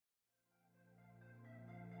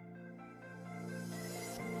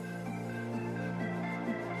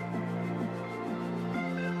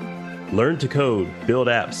Learn to code, build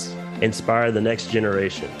apps, inspire the next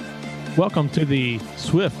generation. Welcome to the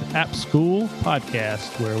Swift App School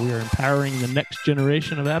podcast, where we are empowering the next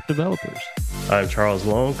generation of app developers. I'm Charles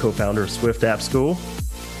Long, co-founder of Swift App School.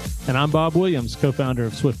 And I'm Bob Williams, co-founder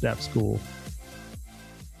of Swift App School.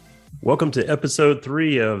 Welcome to episode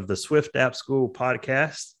 3 of the Swift App School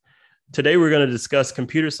podcast. Today, we're going to discuss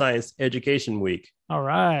Computer Science Education Week. All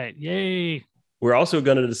right. Yay. We're also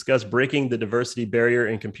going to discuss breaking the diversity barrier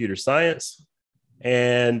in computer science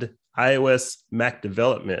and iOS Mac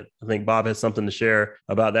development. I think Bob has something to share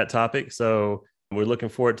about that topic, so we're looking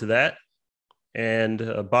forward to that. And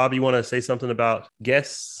Bob, you want to say something about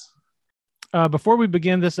guests? Before we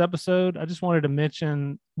begin this episode, I just wanted to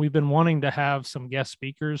mention we've been wanting to have some guest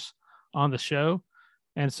speakers on the show.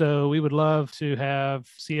 And so we would love to have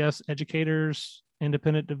CS educators,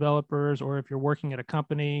 independent developers, or if you're working at a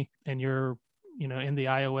company and you're in the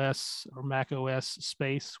iOS or Mac OS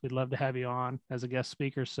space, we'd love to have you on as a guest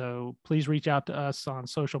speaker. So please reach out to us on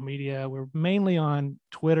social media. We're mainly on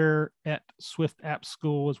Twitter at Swift App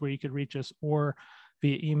School is where you could reach us, or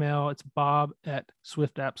via email. It's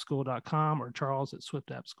bob@swiftappschool.com or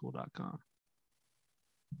charles@swiftappschool.com.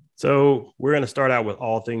 So we're going to start out with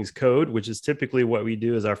all things code, which is typically what we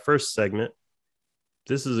do as our first segment.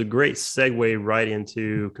 This is a great segue right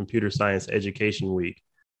into Computer Science Education Week.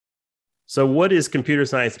 So what is Computer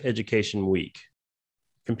Science Education Week?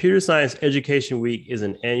 Computer Science Education Week is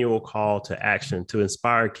an annual call to action to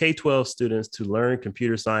inspire K-12 students to learn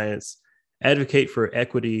computer science, advocate for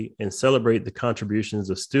equity, and celebrate the contributions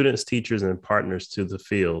of students, teachers, and partners to the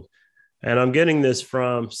field. And I'm getting this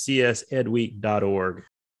from csedweek.org.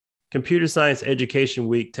 Computer Science Education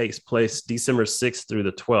Week takes place December 6th through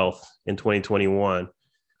the 12th in 2021.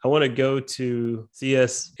 I want to go to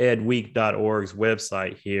csedweek.org's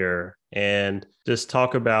website here and just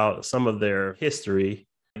talk about some of their history.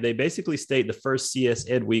 They basically state the first CS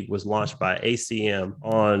Ed Week was launched by ACM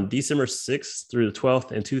on December 6th through the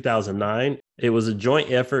 12th in 2009. It was a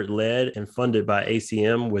joint effort led and funded by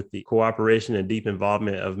ACM with the cooperation and deep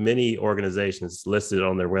involvement of many organizations listed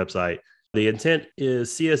on their website. The intent is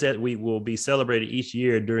CS Ed Week will be celebrated each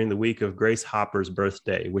year during the week of Grace Hopper's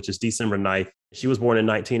birthday, which is December 9th. She was born in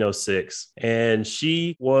 1906, and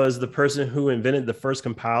she was the person who invented the first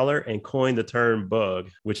compiler and coined the term bug,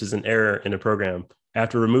 which is an error in the program,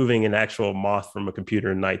 after removing an actual moth from a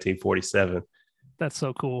computer in 1947. That's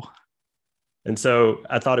so cool. And so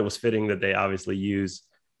I thought it was fitting that they obviously use,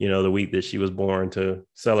 the week that she was born to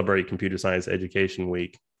celebrate Computer Science Education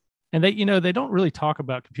Week. And they don't really talk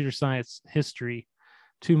about computer science history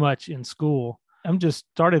too much in school. I'm just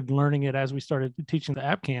started learning it as we started teaching the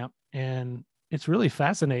app camp, and it's really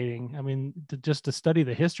fascinating. I mean, to study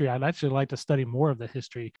the history, I'd actually like to study more of the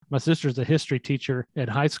history. My sister's a history teacher at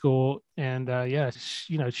high school, and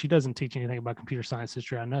she doesn't teach anything about computer science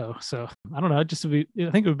history, I know. So I don't know, I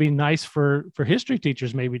think it would be nice for history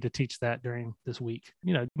teachers maybe to teach that during this week.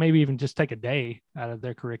 Maybe even just take a day out of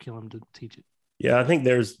their curriculum to teach it. Yeah, I think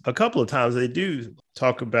there's a couple of times they do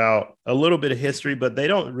talk about a little bit of history, but they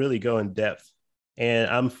don't really go in depth. And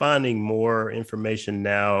I'm finding more information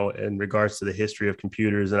now in regards to the history of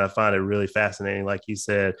computers, and I find it really fascinating. Like you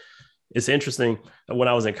said, it's interesting. When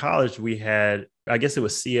I was in college, we had, I guess it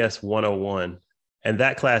was CS 101. And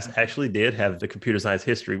that class actually did have the computer science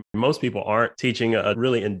history. Most people aren't teaching a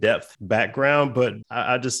really in-depth background, but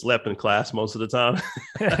I just slept in class most of the time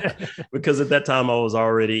because at that time I was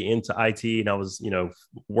already into IT and I was,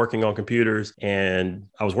 working on computers, and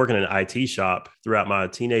I was working in an IT shop throughout my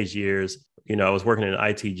teenage years. I was working in an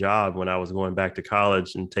IT job when I was going back to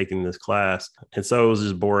college and taking this class. And so it was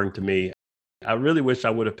just boring to me. I really wish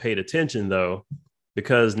I would have paid attention though,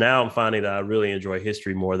 because now I'm finding that I really enjoy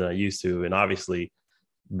history more than I used to. And obviously,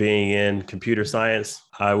 being in computer science,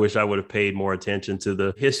 I wish I would have paid more attention to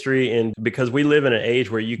the history. And because we live in an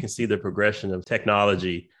age where you can see the progression of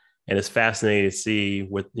technology, and it's fascinating to see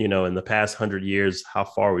with, in the past 100 years, how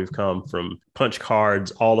far we've come from punch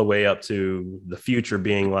cards all the way up to the future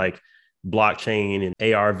being like blockchain and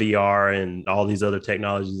AR, VR, and all these other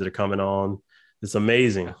technologies that are coming on. It's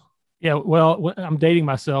amazing. Yeah, well, I'm dating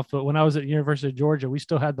myself, but when I was at University of Georgia, we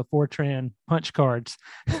still had the Fortran punch cards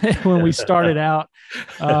when we started out.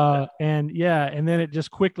 And then it just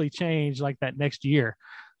quickly changed like that next year.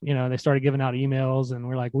 They started giving out emails, and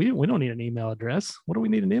we're like, we don't need an email address. What do we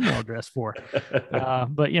need an email address for?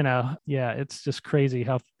 But it's just crazy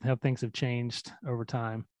how things have changed over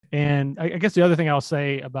time. And I guess the other thing I'll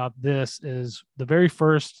say about this is the very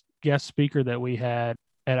first guest speaker that we had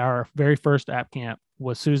at our very first app camp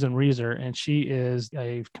was Susan Reeser, and she is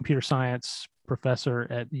a computer science professor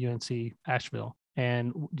at UNC Asheville.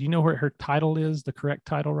 And do you know what her title is, the correct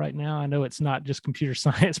title right now? I know it's not just computer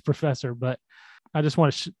science professor, but I just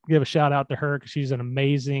want to give a shout out to her because she's an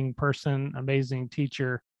amazing person, amazing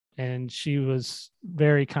teacher. And she was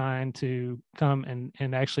very kind to come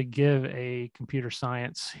and actually give a computer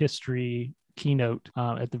science history keynote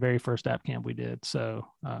at the very first app camp we did. So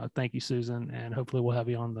thank you, Susan. And hopefully we'll have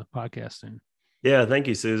you on the podcast soon. Yeah, thank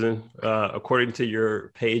you, Susan. According to your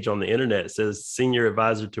page on the internet, it says Senior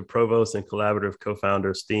Advisor to Provost and Collaborative Co-Founder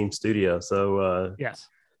of Steam Studio. So yes.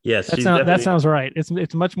 Yes, that sounds right.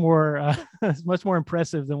 It's much more it's much more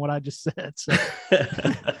impressive than what I just said. So.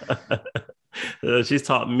 She's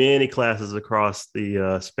taught many classes across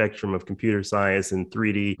the spectrum of computer science and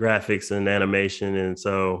 3D graphics and animation, and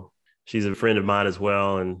so she's a friend of mine as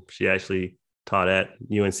well. And she actually taught at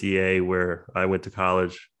UNCA where I went to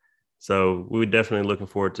college. So we're definitely looking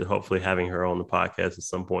forward to hopefully having her on the podcast at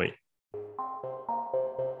some point.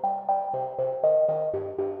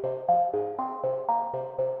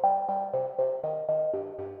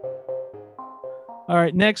 All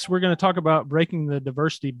right, next we're going to talk about breaking the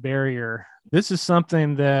diversity barrier. This is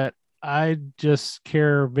something that I just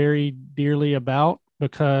care very dearly about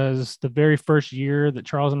because the very first year that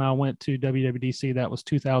Charles and I went to WWDC, that was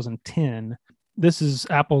 2010. This is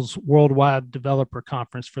Apple's Worldwide Developer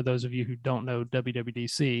Conference, for those of you who don't know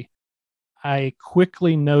WWDC. I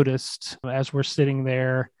quickly noticed as we're sitting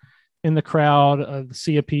there in the crowd, the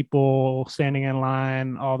sea of people standing in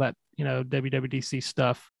line, all that, WWDC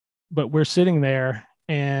stuff. But we're sitting there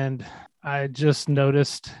and I just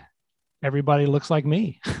noticed everybody looks like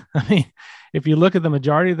me. I mean, if you look at the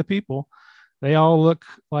majority of the people, they all look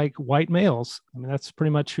like white males. I mean, that's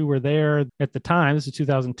pretty much who were there at the time. This is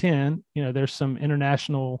 2010. There's some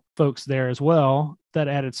international folks there as well that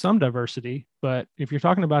added some diversity. But if you're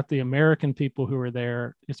talking about the American people who were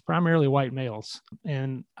there, it's primarily white males.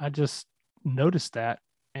 And I just noticed that.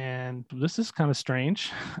 And this is kind of strange.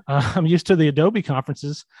 I'm used to the Adobe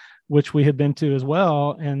conferences, which we had been to as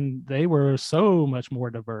well, and they were so much more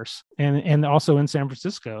diverse, and also in San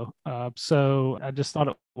Francisco. So I just thought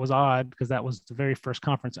it was odd because that was the very first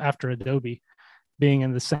conference after Adobe, being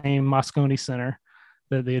in the same Moscone Center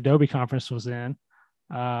that the Adobe conference was in,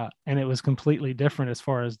 and it was completely different as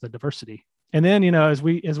far as the diversity. And then, as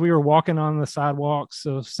we were walking on the sidewalks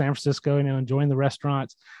of San Francisco, enjoying the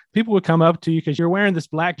restaurants, people would come up to you because you're wearing this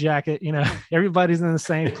black jacket. Everybody's in the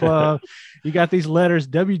same club. You got these letters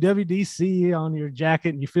WWDC on your jacket,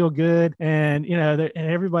 and you feel good. And and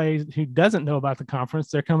everybody who doesn't know about the conference,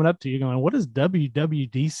 they're coming up to you going, "What is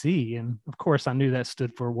WWDC?" And of course, I knew that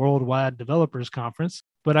stood for Worldwide Developers Conference.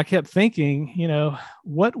 But I kept thinking,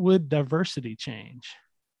 what would diversity change?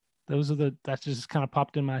 That just kind of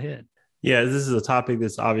popped in my head. Yeah, this is a topic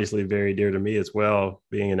that's obviously very dear to me as well,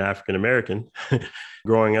 being an African American.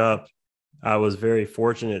 Growing up, I was very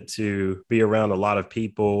fortunate to be around a lot of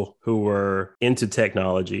people who were into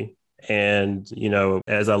technology. And,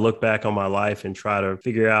 as I look back on my life and try to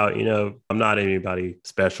figure out, I'm not anybody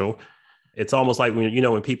special. It's almost like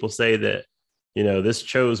when people say that, this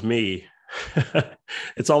chose me,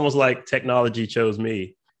 it's almost like technology chose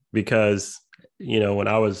me because, when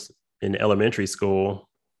I was in elementary school,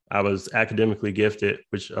 I was academically gifted,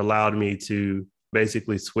 which allowed me to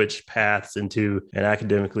basically switch paths into an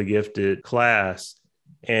academically gifted class.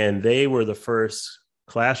 And they were the first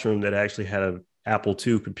classroom that actually had an Apple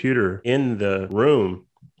II computer in the room.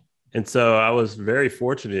 And so I was very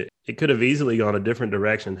fortunate. It could have easily gone a different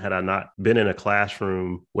direction had I not been in a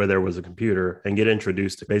classroom where there was a computer and get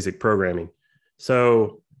introduced to basic programming.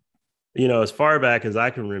 So, as far back as I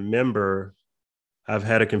can remember, I've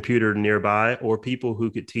had a computer nearby or people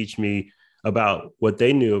who could teach me about what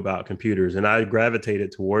they knew about computers. And I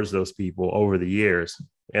gravitated towards those people over the years.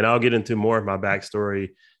 And I'll get into more of my backstory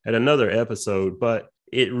at another episode, but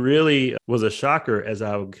it really was a shocker as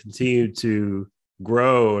I would continue to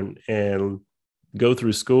grow and go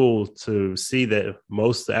through school to see that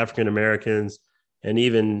most African Americans, and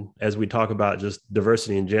even as we talk about just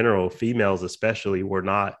diversity in general, females especially, were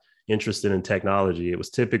not interested in technology. It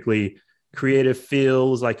was typically creative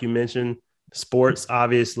fields, like you mentioned, sports,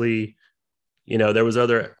 obviously. There was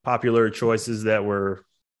other popular choices that were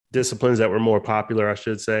disciplines that were more popular, I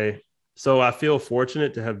should say. So I feel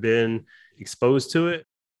fortunate to have been exposed to it.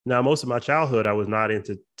 Now, most of my childhood, I was not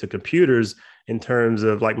into computers in terms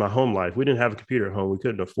of like my home life. We didn't have a computer at home. We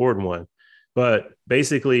couldn't afford one. But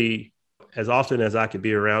basically, as often as I could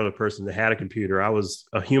be around a person that had a computer, I was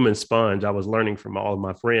a human sponge. I was learning from all of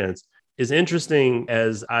my friends. It's interesting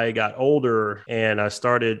as I got older and I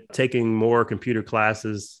started taking more computer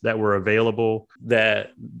classes that were available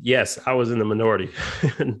that, yes, I was in the minority.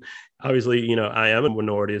 obviously, I am a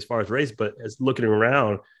minority as far as race, but as looking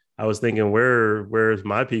around, I was thinking, where's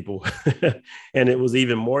my people? And it was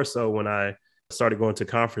even more so when I started going to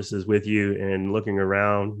conferences with you and looking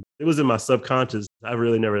around. It was in my subconscious. I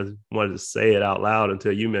really never wanted to say it out loud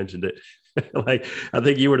until you mentioned it. Like, I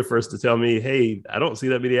think you were the first to tell me, hey, I don't see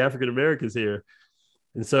that many African Americans here.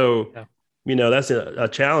 And so, Yeah. that's a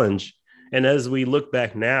challenge. And as we look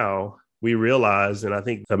back now, we realize, and I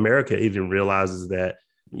think America even realizes that,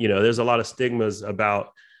 there's a lot of stigmas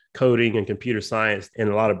about coding and computer science and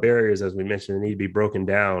a lot of barriers, as we mentioned, that need to be broken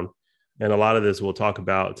down. And a lot of this we'll talk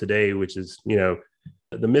about today, which is,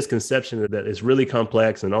 the misconception that it's really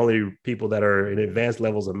complex and only people that are in advanced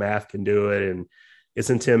levels of math can do it. And it's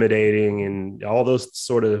intimidating and all those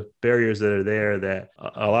sort of barriers that are there that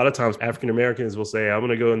a lot of times African Americans will say, I'm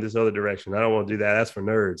going to go in this other direction. I don't want to do that. That's for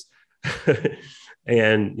nerds.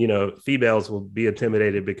 And, females will be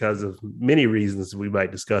intimidated because of many reasons we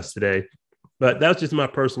might discuss today. But that's just my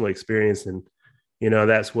personal experience. And,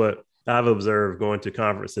 that's what I've observed going to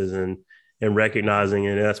conferences and recognizing.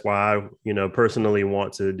 And that's why I, personally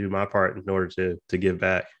want to do my part in order to give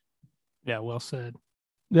back. Yeah, well said.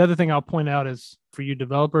 The other thing I'll point out is for you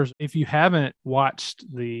developers, if you haven't watched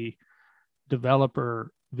the developer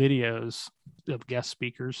videos of guest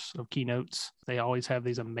speakers, of keynotes, they always have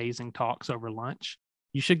these amazing talks over lunch.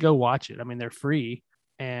 You should go watch it. I mean, they're free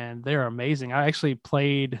and they're amazing. I actually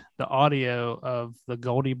played the audio of the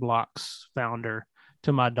Goldie Blocks founder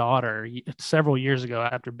to my daughter several years ago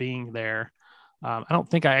after being there. I don't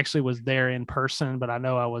think I actually was there in person, but I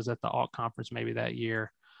know I was at the ALT conference maybe that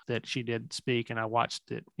year that she did speak, and I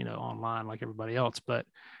watched it, online like everybody else, but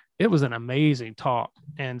it was an amazing talk.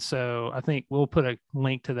 And so I think we'll put a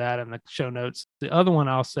link to that in the show notes. The other one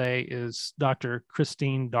I'll say is Dr.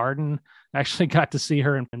 Christine Darden. I actually got to see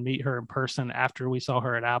her and meet her in person after we saw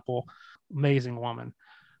her at Apple. Amazing woman.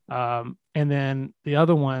 And then the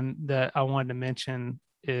other one that I wanted to mention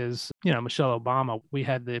is, Michelle Obama. We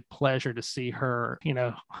had the pleasure to see her,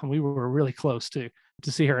 we were really close to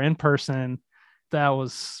see her in person. That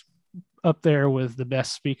was up there with the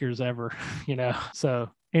best speakers ever, So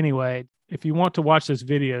anyway, if you want to watch those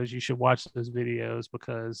videos, you should watch those videos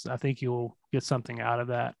because I think you'll get something out of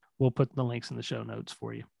that. We'll put the links in the show notes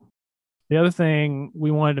for you. The other thing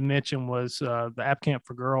we wanted to mention was the App Camp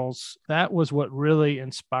for Girls. That was what really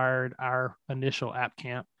inspired our initial App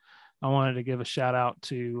Camp. I wanted to give a shout out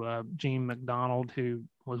to Gene McDonald, who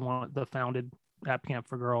was one of the founded App Camp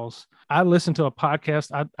for Girls. I listened to a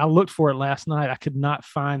podcast. I looked for it last night. I could not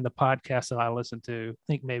find the podcast that I listened to. I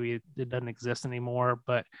think maybe it doesn't exist anymore,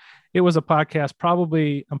 but it was a podcast.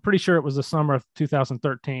 Probably, I'm pretty sure it was the summer of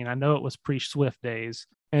 2013. I know it was pre-Swift days.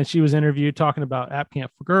 And she was interviewed talking about App Camp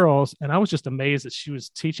for Girls. And I was just amazed that she was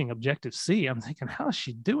teaching Objective-C. I'm thinking, how is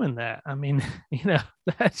she doing that? I mean,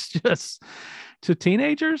 that's just to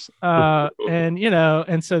teenagers.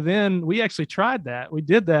 And so then we actually tried that. We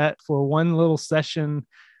did that for one little session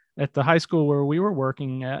at the high school where we were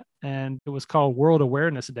working at, and it was called World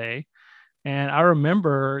Awareness Day. And I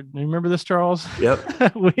remember this, Charles? Yep.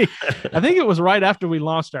 I think it was right after we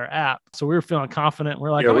launched our app. So we were feeling confident. We're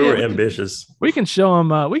like, we were ambitious. We can show them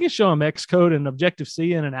Xcode and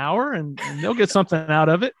Objective-C in an hour and they'll get something out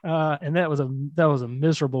of it. And that was a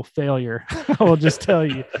miserable failure. I will just tell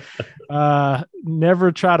you,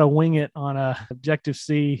 never try to wing it on a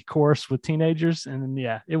Objective-C course with teenagers. And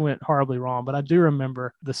yeah, it went horribly wrong. But I do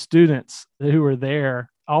remember the students who were there,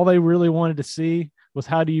 all they really wanted to see was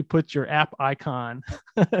how do you put your app icon,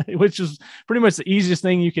 which is pretty much the easiest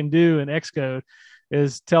thing you can do in Xcode,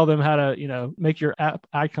 is tell them how to, make your app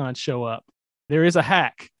icon show up. There is a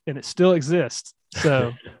hack and it still exists.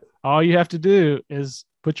 So all you have to do is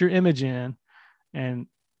put your image in and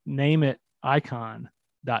name it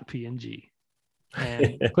icon.png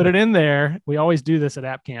and put it in there. We always do this at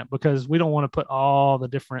App Camp because we don't want to put all the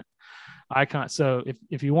different icons. So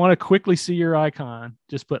if you want to quickly see your icon,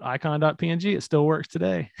 just put icon.png. It still works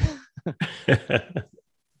today.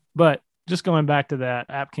 But just going back to that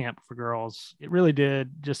App Camp for Girls, it really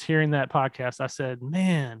did. Just hearing that podcast, I said,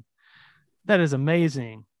 man, that is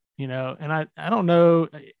amazing. And I don't know,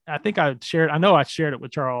 I know I shared it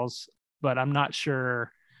with Charles, but I'm not sure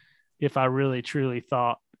if I really truly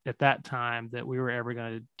thought at that time that we were ever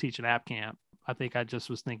going to teach an App Camp. I think I just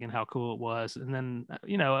was thinking how cool it was. And then,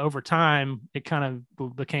 over time, it kind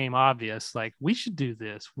of became obvious, like, we should do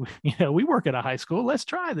this. We work at a high school. Let's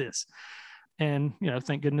try this. And,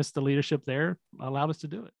 thank goodness the leadership there allowed us to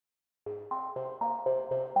do it.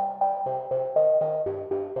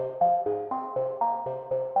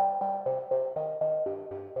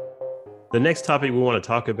 The next topic we want to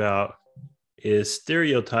talk about is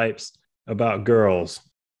stereotypes about girls.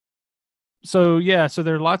 So yeah, so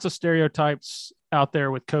there are lots of stereotypes out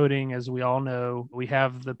there with coding, as we all know. We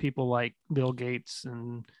have the people like Bill Gates,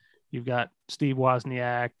 and you've got Steve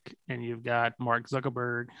Wozniak, and you've got Mark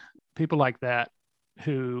Zuckerberg, people like that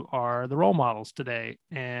who are the role models today,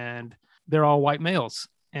 and they're all white males.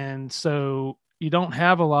 And so you don't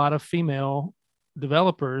have a lot of female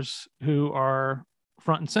developers who are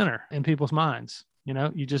front and center in people's minds.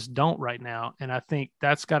 You just don't right now. And I think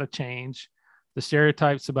that's got to change. The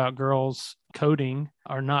stereotypes about girls coding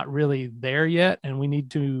are not really there yet, and we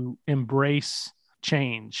need to embrace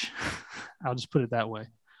change. I'll just put it that way.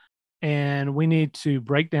 And we need to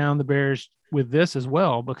break down the barriers with this as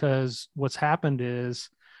well, because what's happened is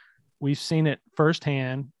we've seen it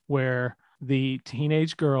firsthand where the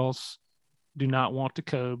teenage girls do not want to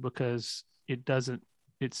code because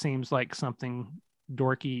it seems like something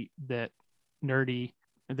dorky, that nerdy.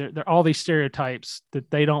 They're all these stereotypes that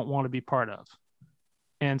they don't want to be part of.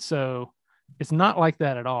 And so it's not like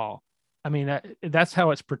that at all. I mean, that's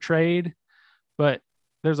how it's portrayed, but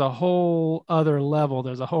there's a whole other level.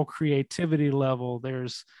 There's a whole creativity level.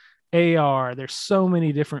 There's AR. There's so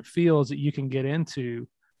many different fields that you can get into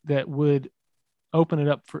that would open it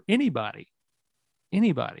up for anybody.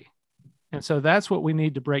 And so that's what we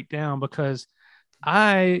need to break down, because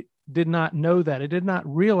I did not know that. I did not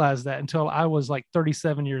realize that until I was like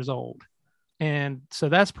 37 years old. And so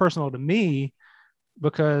that's personal to me,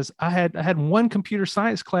 because I had one computer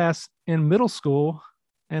science class in middle school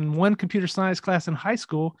and one computer science class in high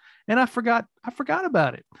school, and I forgot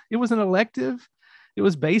about it. It was an elective, it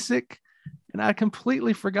was basic, and I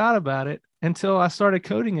completely forgot about it until I started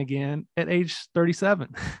coding again at age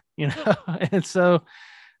 37. And so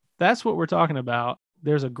that's what we're talking about.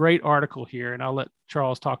 There's a great article here, and I'll let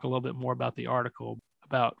Charles talk a little bit more about the article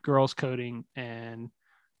about girls coding and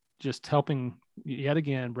just helping yet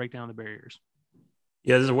again break down the barriers.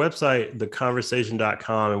 Yeah, there's a website,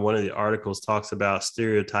 theconversation.com, and one of the articles talks about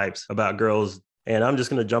stereotypes about girls. And I'm just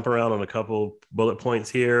going to jump around on a couple bullet points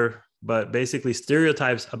here. But basically,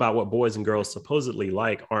 stereotypes about what boys and girls supposedly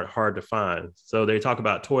like aren't hard to find. So they talk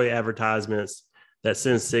about toy advertisements that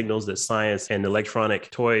send signals that science and electronic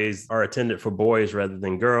toys are intended for boys rather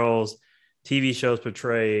than girls. TV shows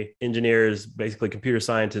portray engineers, basically computer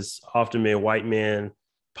scientists, often being white men.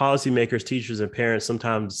 Policymakers, teachers, and parents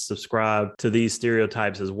sometimes subscribe to these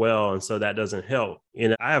stereotypes as well. And so that doesn't help.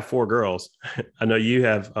 And I have 4 girls. I know you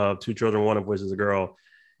have 2 children, one of which is a girl.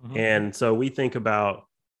 Mm-hmm. And so we think about,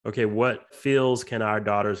 okay, what fields can our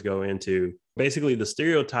daughters go into? Basically, the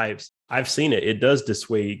stereotypes, I've seen it. It does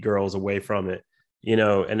dissuade girls away from it,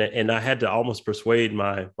 and I had to almost persuade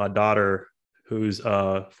my daughter, who's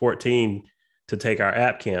 14, to take our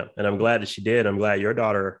app camp. And I'm glad that she did. I'm glad your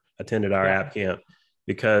daughter attended our app camp,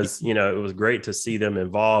 because, it was great to see them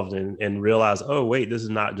involved and realize, oh, wait, this is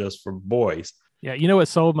not just for boys. Yeah. You know what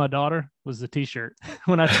sold my daughter was the t-shirt.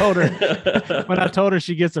 when I told her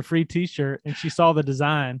she gets a free t-shirt and she saw the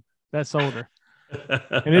design, that sold her.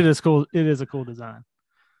 And it is cool. It is a cool design.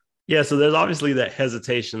 Yeah. So there's obviously that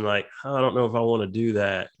hesitation, like, oh, I don't know if I want to do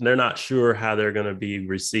that. They're not sure how they're going to be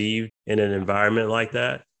received in an environment like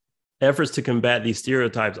that. Efforts to combat these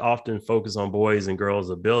stereotypes often focus on boys and girls'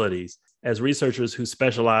 abilities. As researchers who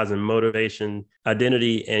specialize in motivation,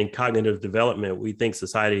 identity, and cognitive development, we think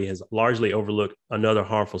society has largely overlooked another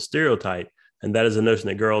harmful stereotype, and that is the notion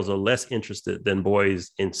that girls are less interested than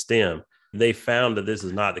boys in STEM. They found that this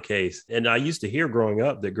is not the case. And I used to hear growing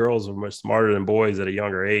up that girls are much smarter than boys at a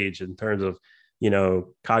younger age in terms of,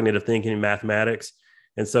 cognitive thinking and mathematics.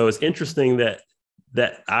 And so it's interesting that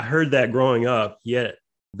I heard that growing up, yet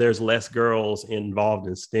there's less girls involved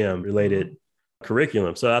in STEM related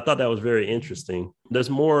curriculum. So I thought that was very interesting. There's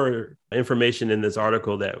more information in this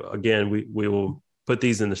article that, again, we will put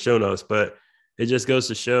these in the show notes, but it just goes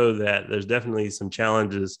to show that there's definitely some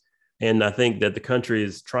challenges. And I think that the country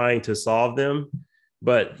is trying to solve them,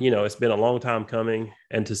 but, it's been a long time coming.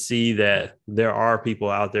 And to see that there are people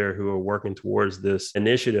out there who are working towards this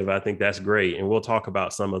initiative, I think that's great. And we'll talk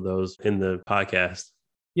about some of those in the podcast.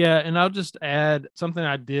 Yeah. And I'll just add something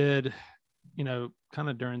I did, kind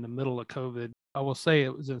of during the middle of COVID. I will say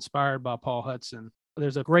it was inspired by Paul Hudson.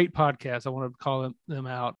 There's a great podcast. I want to call them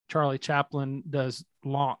out. Charlie Chaplin does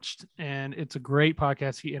Launched, and it's a great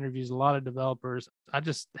podcast. He interviews a lot of developers. I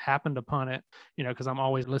just happened upon it, because I'm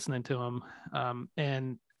always listening to him.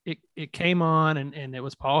 And it came on and it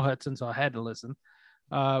was Paul Hudson, so I had to listen.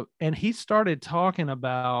 And he started talking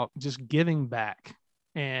about just giving back,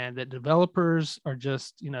 and that developers are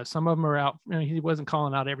just, some of them are out. He wasn't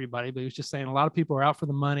calling out everybody, but he was just saying a lot of people are out for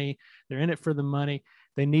the money. They're in it for the money.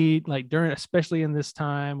 they need, like, during, especially in this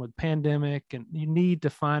time with pandemic, and you need to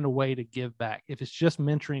find a way to give back if it's just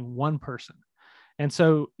mentoring one person. And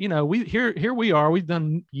so, we here we are, we've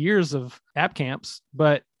done years of app camps,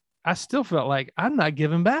 but I still felt like I'm not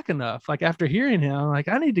giving back enough. Like, after hearing him, I'm like,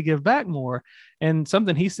 I need to give back more. And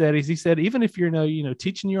something he said is, he said, even if you're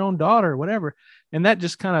teaching your own daughter or whatever. And that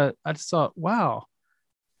just kind of, I just thought, wow,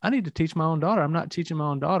 I need to teach my own daughter. I'm not teaching my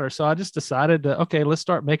own daughter. So I just decided to, okay, let's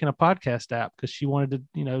start making a podcast app, because she wanted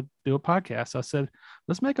to, do a podcast. So I said,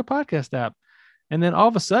 let's make a podcast app. And then all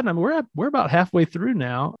of a sudden, I mean, we're about halfway through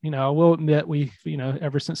now. I will admit, we,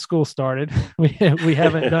 ever since school started, we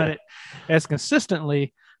haven't done it as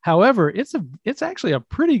consistently. However, it's actually a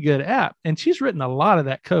pretty good app, and she's written a lot of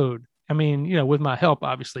that code. I mean, with my help,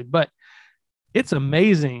 obviously, but it's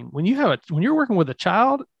amazing when you're working with a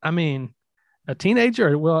child. I mean, a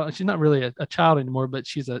teenager. Well, she's not really a child anymore, but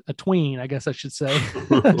she's a tween, I guess I should say.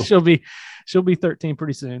 she'll be 13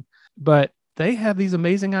 pretty soon. But they have these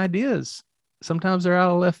amazing ideas. Sometimes they're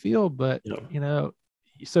out of left field, but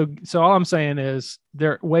so all I'm saying is,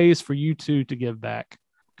 there are ways for you to give back.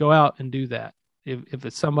 Go out and do that. If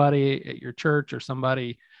it's somebody at your church, or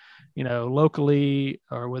somebody, locally,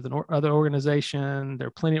 or with other organization, there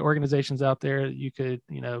are plenty of organizations out there that you could,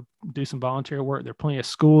 do some volunteer work. There are plenty of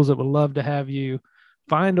schools that would love to have you.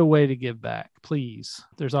 Find a way to give back, please.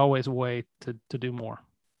 There's always a way to do more.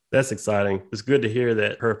 That's exciting. It's good to hear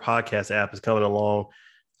that her podcast app is coming along.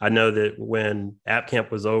 I know that when App Camp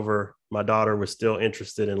was over, my daughter was still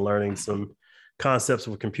interested in learning some concepts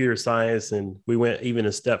of computer science. And we went even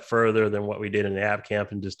a step further than what we did in the App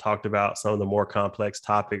Camp and just talked about some of the more complex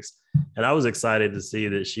topics. And I was excited to see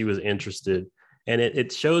that she was interested. And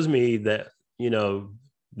it shows me that,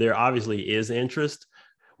 there obviously is interest.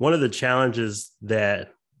 One of the challenges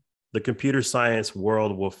that the computer science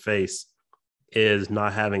world will face is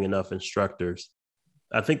not having enough instructors.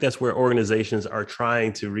 I think that's where organizations are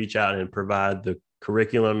trying to reach out and provide the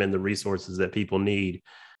curriculum and the resources that people need.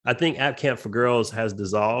 I think App Camp for Girls has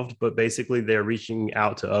dissolved, but basically they're reaching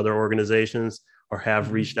out to other organizations, or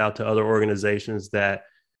have reached out to other organizations that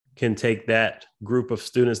can take that group of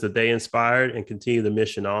students that they inspired and continue the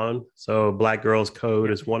mission on. So Black Girls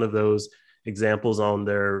Code is one of those examples on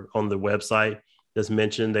the website that's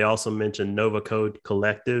mentioned. They also mentioned Nova Code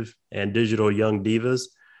Collective and Digital Young Divas.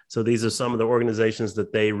 So these are some of the organizations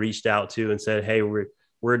that they reached out to and said, hey,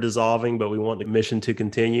 we're dissolving, but we want the mission to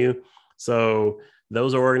continue. So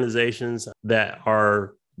those are organizations that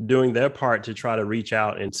are doing their part to try to reach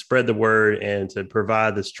out and spread the word and to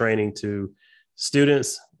provide this training to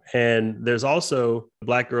students. And there's also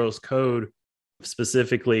Black Girls Code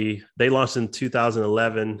specifically. They launched in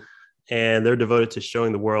 2011, and they're devoted to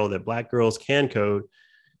showing the world that Black girls can code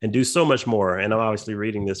and do so much more. And I'm obviously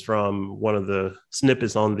reading this from one of the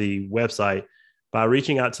snippets on the website. By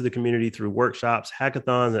reaching out to the community through workshops,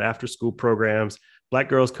 hackathons, and after-school programs, Black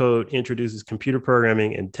Girls Code introduces computer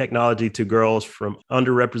programming and technology to girls from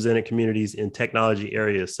underrepresented communities in technology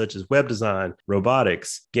areas such as web design,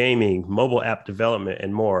 robotics, gaming, mobile app development,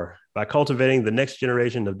 and more. By cultivating the next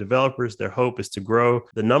generation of developers, their hope is to grow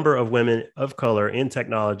the number of women of color in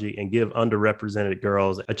technology and give underrepresented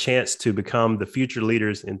girls a chance to become the future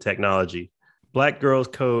leaders in technology. Black Girls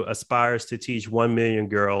Code aspires to teach 1 million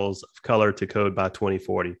girls of color to code by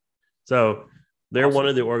 2040. So they're awesome. One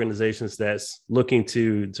of the organizations that's looking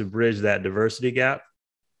to bridge that diversity gap.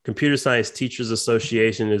 Computer Science Teachers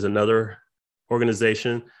Association is another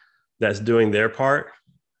organization that's doing their part.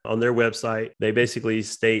 On their website, they basically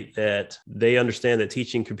state that they understand that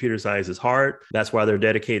teaching computer science is hard. That's why their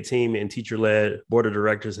dedicated team and teacher-led board of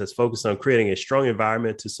directors has focused on creating a strong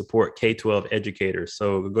environment to support K-12 educators.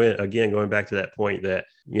 So going back to that point that,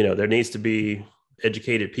 there needs to be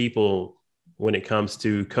educated people when it comes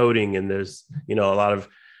to coding, and there's, a lot of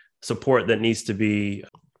support that needs to be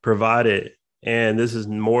provided. And this is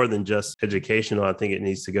more than just educational. I think it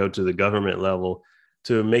needs to go to the government level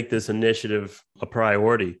to make this initiative a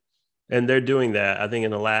priority. And they're doing that. I think in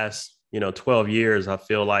the last, 12 years, I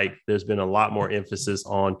feel like there's been a lot more emphasis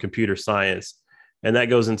on computer science. And that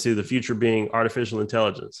goes into the future being artificial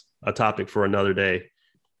intelligence, a topic for another day.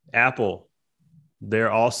 Apple,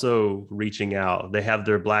 they're also reaching out. They have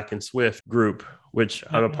their Black and Swift group, which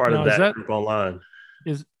I'm a part of that group online.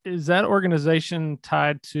 Is that organization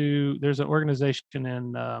tied to, there's an organization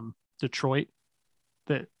in Detroit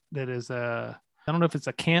that is I don't know if it's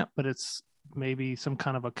a camp, but it's maybe some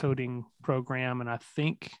kind of a coding program. And I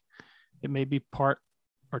think it may be part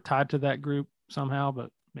or tied to that group somehow, but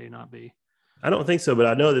may not be. I don't think so, but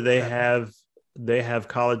I know that they have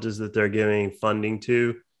colleges that they're giving funding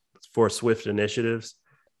to for Swift initiatives.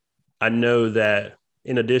 I know that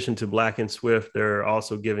in addition to Black and Swift, they're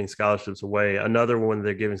also giving scholarships away. Another one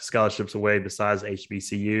they're giving scholarships away besides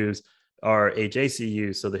HBCUs are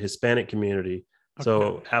HACUs, so the Hispanic community. Okay.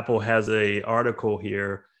 So Apple has a article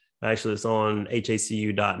here. Actually, it's on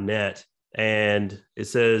hacu.net. And it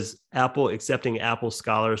says Apple accepting Apple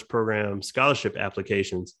Scholars Program scholarship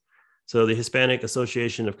applications. So the Hispanic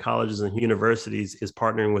Association of Colleges and Universities is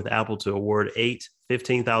partnering with Apple to award 8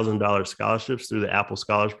 $15,000 scholarships through the Apple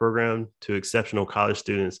Scholars Program to exceptional college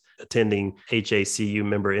students attending HACU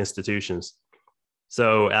member institutions.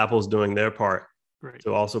 So Apple's doing their part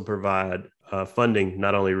to also provide funding,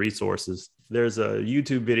 not only resources. There's a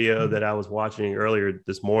YouTube video that I was watching earlier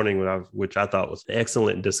this morning, which I thought was an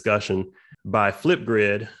excellent discussion by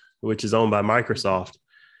Flipgrid, which is owned by Microsoft.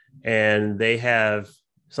 And they have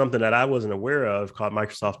something that I wasn't aware of called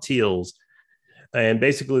Microsoft Teals. And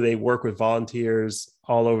basically they work with volunteers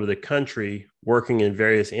all over the country, working in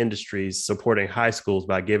various industries, supporting high schools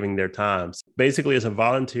by giving their times. Basically, it's a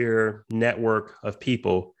volunteer network of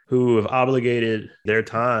people who have obligated their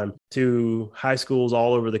time to high schools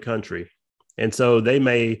all over the country. And so they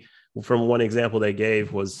may, from one example they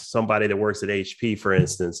gave was somebody that works at HP, for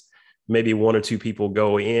instance, maybe 1 or 2 people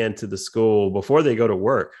go into the school before they go to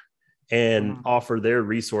work and offer their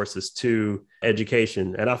resources to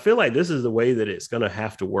education. And I feel like this is the way that it's going to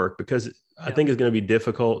have to work, because I think it's going to be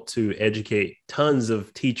difficult to educate tons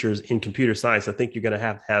of teachers in computer science. I think you're going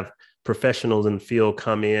to have professionals in the field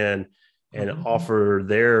come in and offer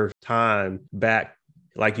their time back,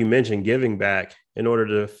 like you mentioned, giving back in order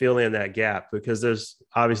to fill in that gap, because there's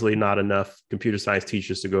obviously not enough computer science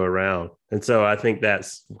teachers to go around. And so I think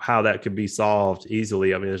that's how that could be solved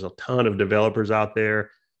easily. I mean, there's a ton of developers out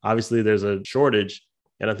there. Obviously, there's a shortage.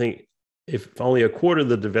 And I think if only a quarter of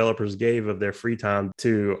the developers gave of their free time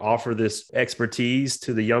to offer this expertise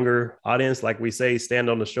to the younger audience, like we say, stand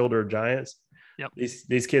on the shoulder of giants,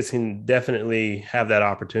 these kids can definitely have that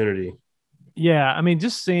opportunity. Yeah. I mean,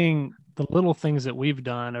 just seeing the little things that we've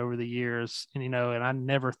done over the years, and, and I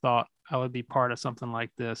never thought I would be part of something like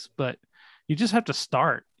this, but you just have to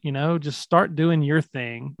start, just start doing your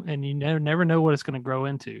thing, and you never know what it's going to grow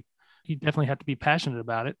into. You definitely have to be passionate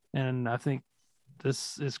about it. And I think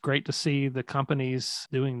this is great to see the companies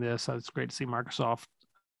doing this. It's great to see Microsoft.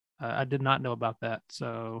 I did not know about that.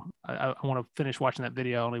 So I want to finish watching that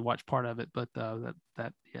video. I only watched part of it, but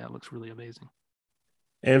that looks really amazing.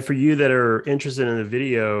 And for you that are interested in the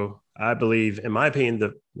video, I believe, in my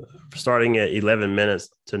opinion, starting at 11 minutes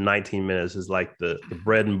to 19 minutes is like the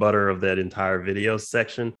bread and butter of that entire video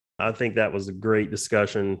section. I think that was a great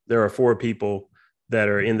discussion. There are 4 people that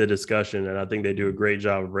are in the discussion, and I think they do a great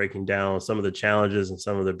job of breaking down some of the challenges and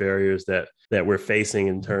some of the barriers that we're facing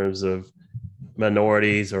in terms of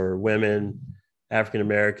minorities or women, African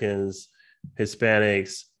Americans,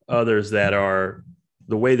 Hispanics, others that are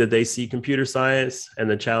the way that they see computer science and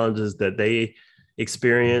the challenges that they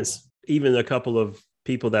experience. Even a couple of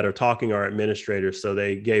people that are talking are administrators, so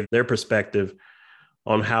they gave their perspective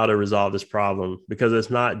on how to resolve this problem, because it's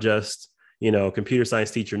not just, a computer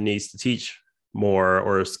science teacher needs to teach more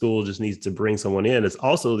or a school just needs to bring someone in. It's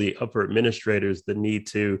also the upper administrators that need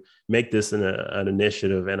to make this an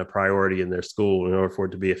initiative and a priority in their school in order for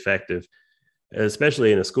it to be effective,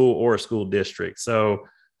 especially in a school or a school district. So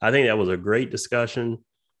I think that was a great discussion.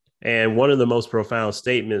 And one of the most profound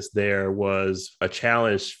statements there was a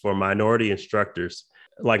challenge for minority instructors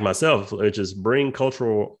like myself, which is bring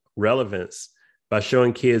cultural relevance by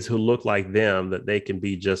showing kids who look like them that they can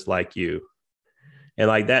be just like you. And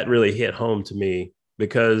like that really hit home to me,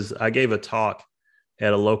 because I gave a talk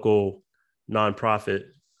at a local nonprofit.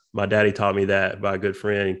 My daddy taught me that, by a good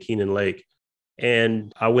friend, Keenan Lake.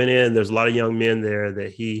 And I went in, there's a lot of young men there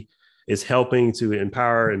that he is helping to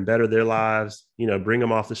empower and better their lives, bring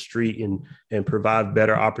them off the street and provide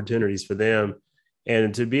better opportunities for them.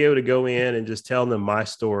 And to be able to go in and just tell them my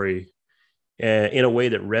story in a way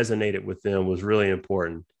that resonated with them was really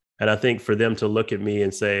important. And I think for them to look at me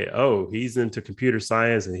and say, oh, he's into computer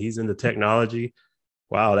science and he's into technology.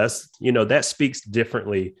 Wow, that speaks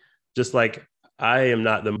differently. Just like I am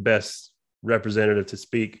not the best representative to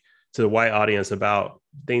speak to the white audience about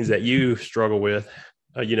things that you struggle with,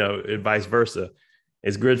 and vice versa.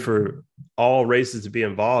 It's good for all races to be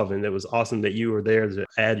involved. And it was awesome that you were there to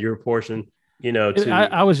add your portion,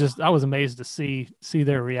 I was amazed to see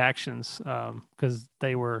their reactions, because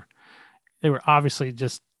they were obviously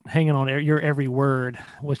just hanging on your every word,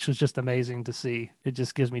 which was just amazing to see. It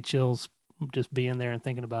just gives me chills just being there and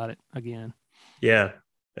thinking about it again. Yeah.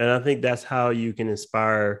 And I think that's how you can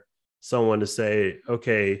inspire someone to say,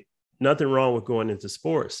 okay, nothing wrong with going into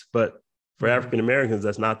sports, but for African Americans,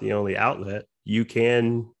 that's not the only outlet. You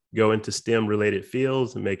can go into STEM related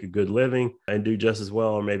fields and make a good living and do just as well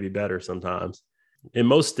or maybe better sometimes. In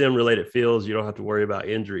most STEM related fields, you don't have to worry about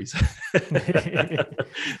injuries.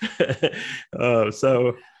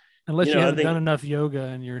 So, Unless you I haven't think, done enough yoga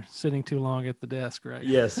and you're sitting too long at the desk, right?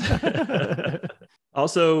 yes.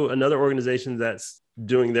 Also, another organization that's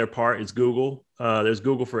doing their part is Google. There's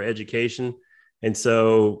Google for Education. And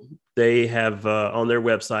so they have on their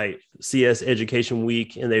website, CS Education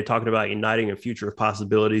Week, and they're talking about uniting a future of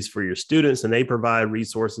possibilities for your students. And they provide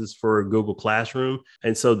resources for Google Classroom.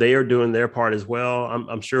 And so they are doing their part as well.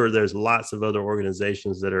 I'm sure there's lots of other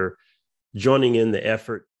organizations that are joining in the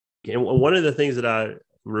effort. And one of the things that I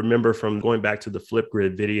remember from going back to the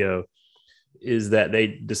Flipgrid video is that they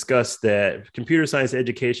discussed that Computer Science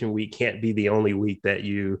Education Week can't be the only week that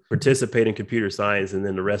you participate in computer science and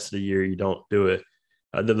then the rest of the year you don't do it.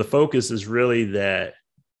 The focus is really that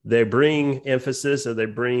they bring emphasis, or they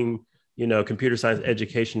bring, Computer Science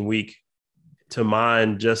Education Week to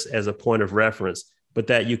mind just as a point of reference, but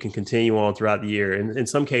that you can continue on throughout the year. And in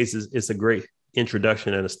some cases, it's a great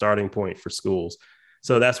introduction and a starting point for schools.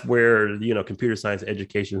 So that's where, Computer Science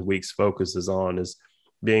Education Week's focus is on, is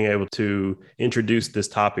being able to introduce this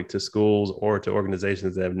topic to schools or to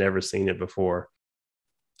organizations that have never seen it before.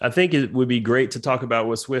 I think it would be great to talk about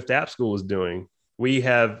what Swift App School is doing. We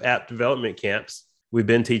have app development camps. We've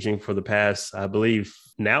been teaching for the past, I believe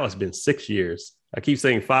now it's been 6 years. I keep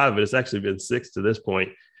saying 5, but it's actually been 6 to this point.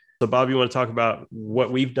 So Bob, you want to talk about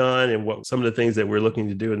what we've done and what some of the things that we're looking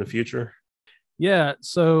to do in the future? Yeah.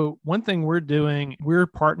 So one thing we're doing, we're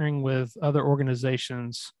partnering with other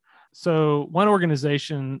organizations. So one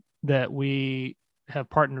organization that we have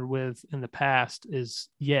partnered with in the past is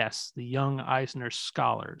YES, the Young Eisner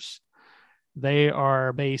Scholars. They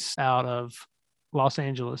are based out of Los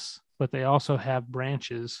Angeles, but they also have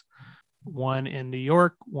branches, one in New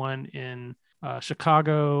York, one in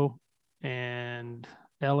Chicago, and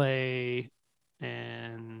LA,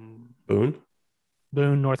 and Boone,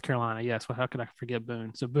 North Carolina. Yes. Well, how could I forget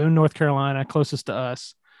Boone? So Boone, North Carolina, closest to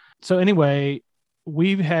us. So anyway,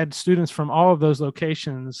 we've had students from all of those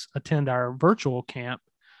locations attend our virtual camp.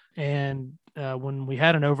 And when we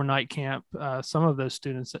had an overnight camp, some of those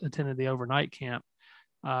students attended the overnight camp.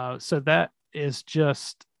 So that is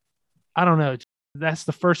just, I don't know. That's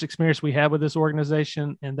the first experience we had with this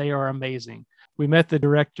organization, and they are amazing. We met the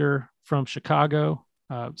director from Chicago,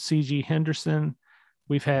 C.G. Henderson.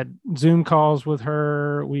 We've had Zoom calls with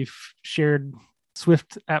her. We've shared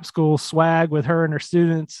Swift App School swag with her and her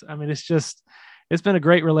students. I mean, it's been a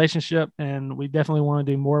great relationship, and we definitely want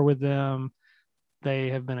to do more with them. They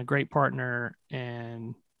have been a great partner.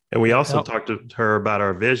 And we also talked to her about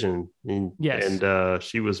our vision. Yes. And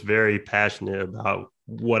she was very passionate about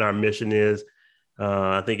what our mission is.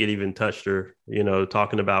 I think it even touched her,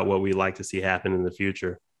 talking about what we'd like to see happen in the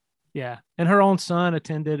future. Yeah. And her own son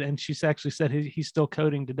attended, and she's actually said he's still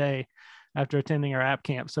coding today after attending our app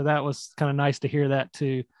camp. So that was kind of nice to hear that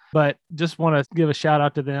too. But just want to give a shout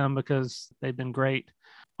out to them because they've been great.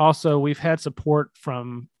 Also, we've had support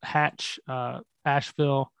from Hatch,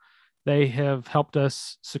 Asheville. They have helped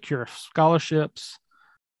us secure scholarships.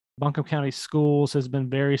 Buncombe County Schools has been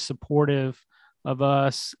very supportive of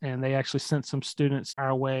us, and they actually sent some students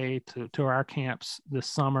our way to our camps this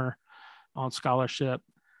summer on scholarship.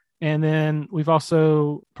 And then we've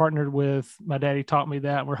also partnered with My Daddy Taught Me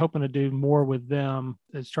That. We're hoping to do more with them,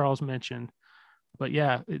 as Charles mentioned. But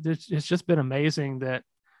yeah, it's just been amazing that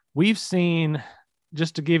we've seen,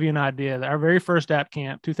 just to give you an idea, that our very first app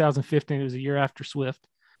camp, 2015, it was a year after Swift.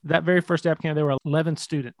 That very first app camp, there were 11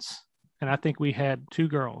 students. And I think we had 2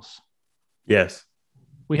 girls. Yes.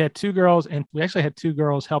 We had 2 girls, and we actually had 2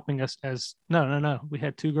 girls helping us no. We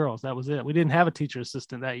had 2 girls. That was it. We didn't have a teacher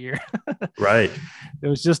assistant that year. Right. It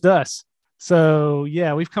was just us. So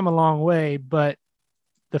yeah, we've come a long way, but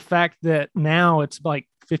the fact that now it's like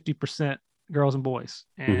 50% girls and boys,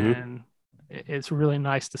 and it's really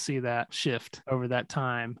nice to see that shift over that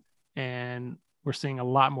time. And we're seeing a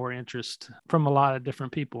lot more interest from a lot of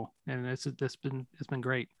different people. And it's been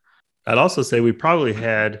great. I'd also say we probably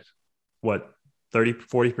had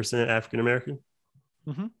 30-40% African American.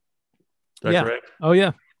 Mm-hmm. Is that correct? Oh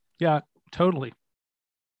yeah. Yeah, totally.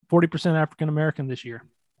 40% African American this year,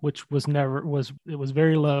 which was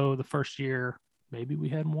very low the first year. Maybe we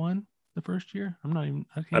had one the first year. I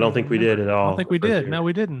don't think we did at all. I don't think we did. No,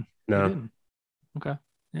 we didn't. No. We didn't. Okay.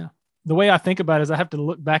 Yeah. The way I think about it is I have to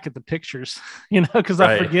look back at the pictures, because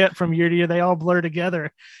I forget from year to year. They all blur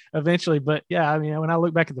together eventually. But yeah, I mean, when I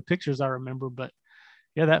look back at the pictures, I remember. But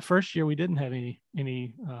yeah, that first year we didn't have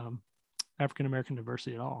any African American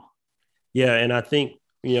diversity at all. Yeah, and I think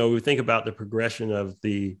we think about the progression of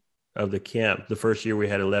the of the camp. The first year we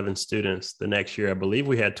had 11 students. The next year, I believe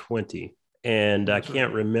we had 20. And I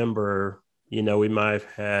can't remember, we might have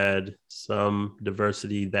had some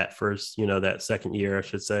diversity that first, that second year, I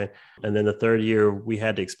should say. And then the third year, we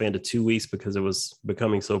had to expand to 2 weeks because it was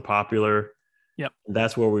becoming so popular. Yep.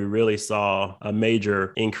 That's where we really saw a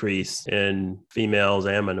major increase in females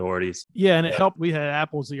and minorities. Yeah. And it helped. We had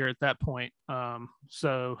Apple's ear at that point.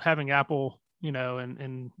 So having Apple,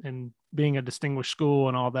 and being a distinguished school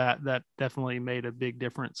and all that definitely made a big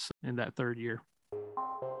difference in that third year.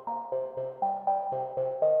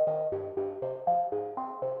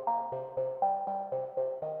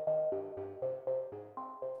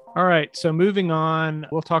 All right. So moving on,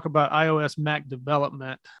 we'll talk about iOS Mac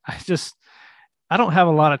development. I don't have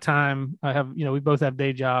a lot of time. We both have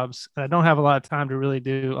day jobs. I don't have a lot of time to really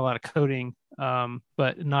do a lot of coding.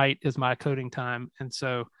 But night is my coding time. And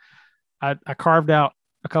so I carved out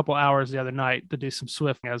a couple hours the other night to do some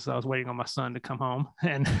Swift as I was waiting on my son to come home.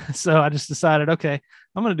 And so I just decided, okay,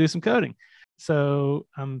 I'm going to do some coding. So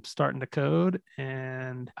I'm starting to code,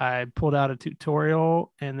 and I pulled out a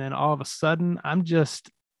tutorial, and then all of a sudden I'm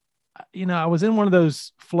just, I was in one of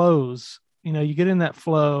those flows. You get in that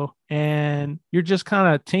flow and you're just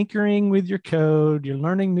kind of tinkering with your code. You're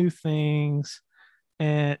learning new things,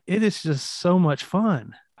 and it is just so much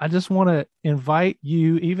fun. I just want to invite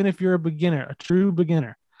you, even if you're a beginner, a true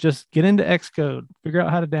beginner, just get into Xcode, figure out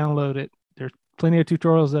how to download it. There's plenty of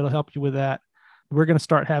tutorials that'll help you with that. We're going to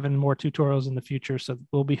start having more tutorials in the future, so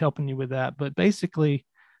we'll be helping you with that. But basically,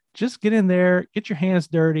 just get in there, get your hands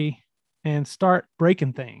dirty, and start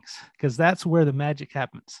breaking things, because that's where the magic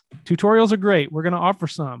happens. Tutorials are great. We're going to offer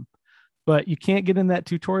some, but you can't get in that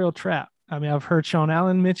tutorial trap. I mean, I've heard Sean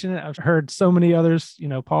Allen mention it. I've heard so many others,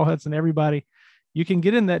 Paul Hudson, everybody. You can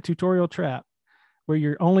get in that tutorial trap where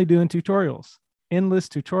you're only doing tutorials, endless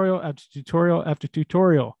tutorial after tutorial after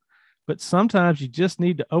tutorial. But sometimes you just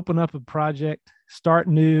need to open up a project, start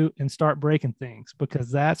new, and start breaking things,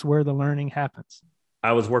 because that's where the learning happens.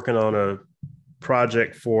 I was working on a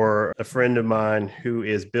project for a friend of mine who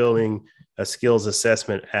is building a skills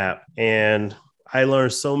assessment app. And I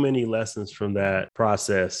learned so many lessons from that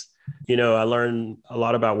process. I learned a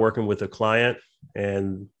lot about working with a client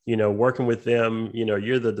and, working with them,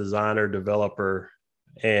 you're the designer, developer,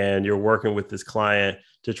 and you're working with this client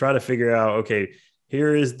to try to figure out, okay,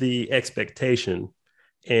 here is the expectation.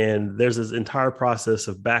 And there's this entire process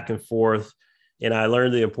of back and forth. And I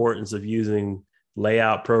learned the importance of using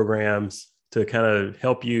layout programs to kind of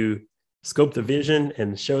help you scope the vision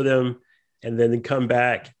and show them, and then come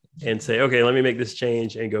back and say, okay, let me make this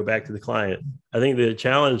change and go back to the client. I think the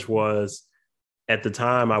challenge was, at the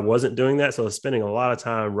time, I wasn't doing that. So I was spending a lot of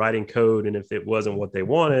time writing code. And if it wasn't what they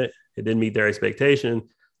wanted, it didn't meet their expectation,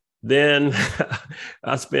 then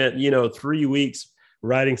I spent, 3 weeks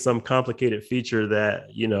writing some complicated feature that,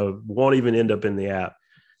 won't even end up in the app.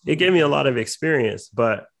 It gave me a lot of experience,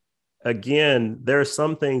 but again, there are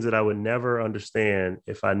some things that I would never understand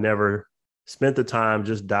if I never spent the time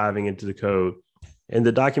just diving into the code. And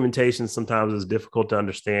the documentation sometimes is difficult to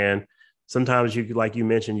understand. Sometimes like you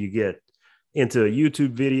mentioned, you get into a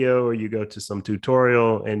YouTube video or you go to some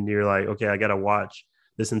tutorial and you're like, okay, I got to watch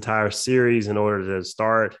this entire series in order to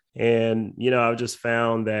start. And, I've just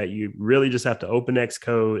found that you really just have to open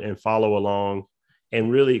Xcode and follow along.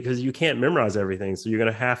 And really, because you can't memorize everything. So you're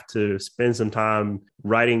going to have to spend some time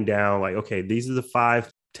writing down, like, okay, these are the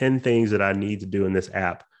 5-10 things that I need to do in this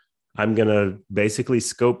app. I'm going to basically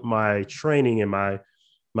scope my training and my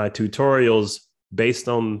tutorials based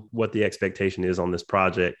on what the expectation is on this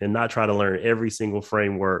project, and not try to learn every single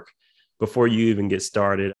framework before you even get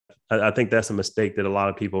started. I think that's a mistake that a lot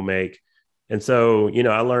of people make. And so,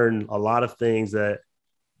 I learned a lot of things that,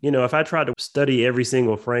 if I tried to study every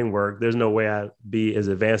single framework, there's no way I'd be as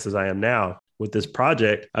advanced as I am now. With this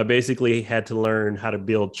project, I basically had to learn how to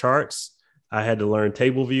build charts. I had to learn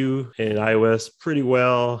table view in iOS pretty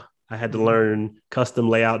well. I had to learn custom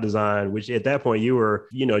layout design, which at that point you were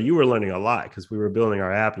learning a lot because we were building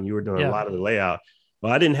our app and you were doing a lot of the layout.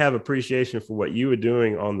 Well, I didn't have appreciation for what you were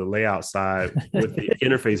doing on the layout side with the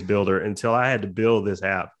interface builder until I had to build this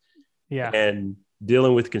app. Yeah. And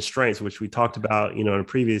dealing with constraints, which we talked about, in a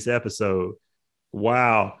previous episode.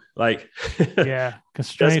 Wow. Yeah,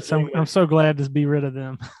 constraints. I'm so glad to be rid of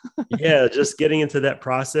them. Yeah. Just getting into that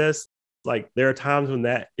process. There are times when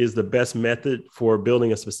that is the best method for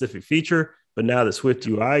building a specific feature, but now that Swift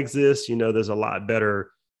UI exists, there's a lot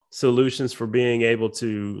better solutions for being able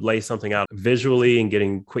to lay something out visually and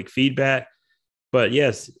getting quick feedback. But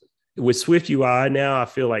yes, with Swift UI now, I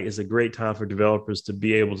feel like it's a great time for developers to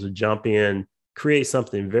be able to jump in, create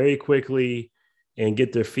something very quickly, and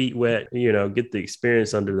get their feet wet, get the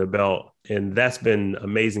experience under their belt. And that's been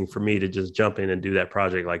amazing for me to just jump in and do that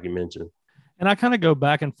project like you mentioned. And I kind of go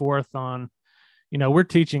back and forth on, we're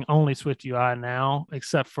teaching only Swift UI now,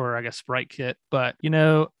 except for, I guess, Sprite Kit. But,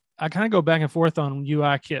 I kind of go back and forth on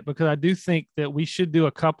UI Kit because I do think that we should do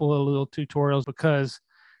a couple of little tutorials because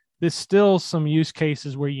there's still some use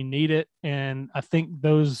cases where you need it. And I think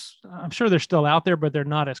I'm sure they're still out there, but they're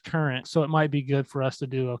not as current. So it might be good for us to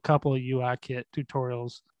do a couple of UI Kit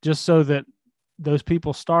tutorials just so that those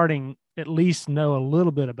people starting at least know a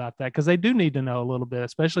little bit about that, because they do need to know a little bit,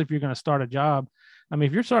 especially if you're going to start a job. I mean,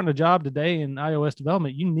 if you're starting a job today in iOS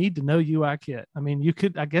development, you need to know UI Kit. I mean,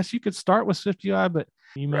 I guess you could start with Swift UI, but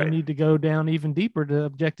you may need to go down even deeper to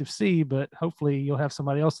Objective-C, but hopefully you'll have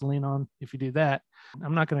somebody else to lean on if you do that.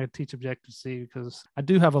 I'm not going to teach Objective-C because I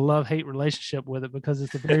do have a love-hate relationship with it because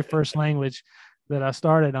it's the very first language that I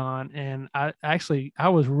started on. And I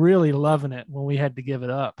was really loving it when we had to give it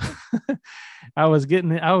up. I was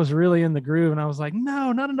really in the groove and I was like,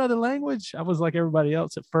 no, not another language. I was like everybody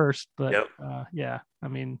else at first, but yeah, I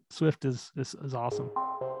mean, Swift is awesome.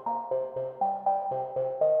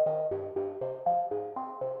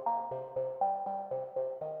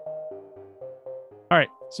 All right.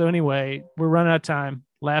 So anyway, we're running out of time.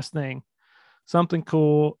 Last thing, something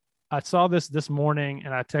cool. I saw this morning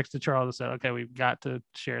and I texted Charles and said, okay, we've got to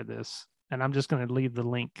share this. And I'm just going to leave the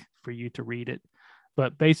link for you to read it.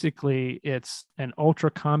 But basically, it's an ultra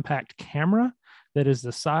compact camera that is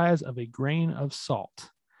the size of a grain of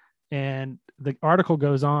salt. And the article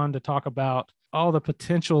goes on to talk about all the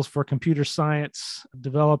potentials for computer science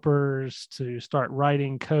developers to start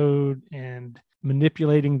writing code and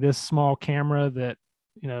manipulating this small camera that,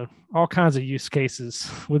 all kinds of use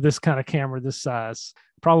cases with this kind of camera, this size.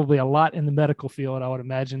 Probably a lot in the medical field, I would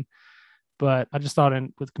imagine. But I just thought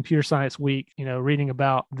with Computer Science Week, reading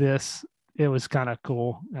about this, it was kind of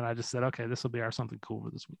cool. And I just said, okay, this will be our something cool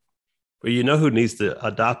for this week. Well, you know who needs to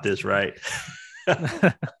adopt this, right?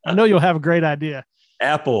 I know you'll have a great idea.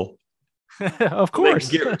 Apple. Of course.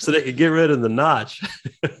 So they could get rid of the notch.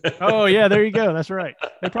 Oh, yeah, there you go. That's right.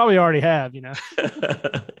 They probably already have,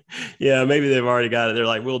 Yeah, maybe they've already got it. They're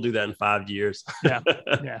like, we'll do that in 5 years. Yeah,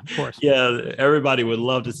 of course. Yeah, everybody would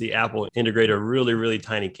love to see Apple integrate a really, really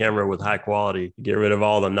tiny camera with high quality, get rid of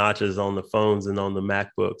all the notches on the phones and on the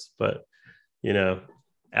MacBooks. But,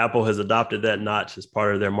 Apple has adopted that notch as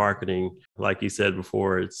part of their marketing. Like you said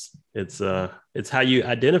before, it's how you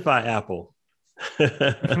identify Apple.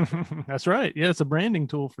 That's right. Yeah, it's a branding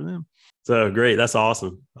tool for them. So great. That's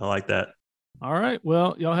awesome. I like that. All right.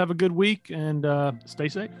 Well, y'all have a good week and stay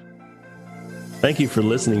safe. Thank you for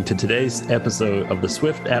listening to today's episode of the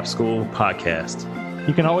Swift App School podcast.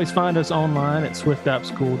 You can always find us online at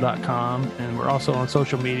swiftappschool.com, and we're also on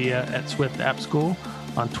social media at Swift App School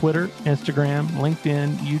on Twitter, Instagram,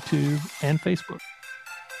 LinkedIn, YouTube, and Facebook.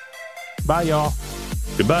 Bye, y'all.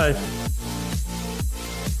 Goodbye.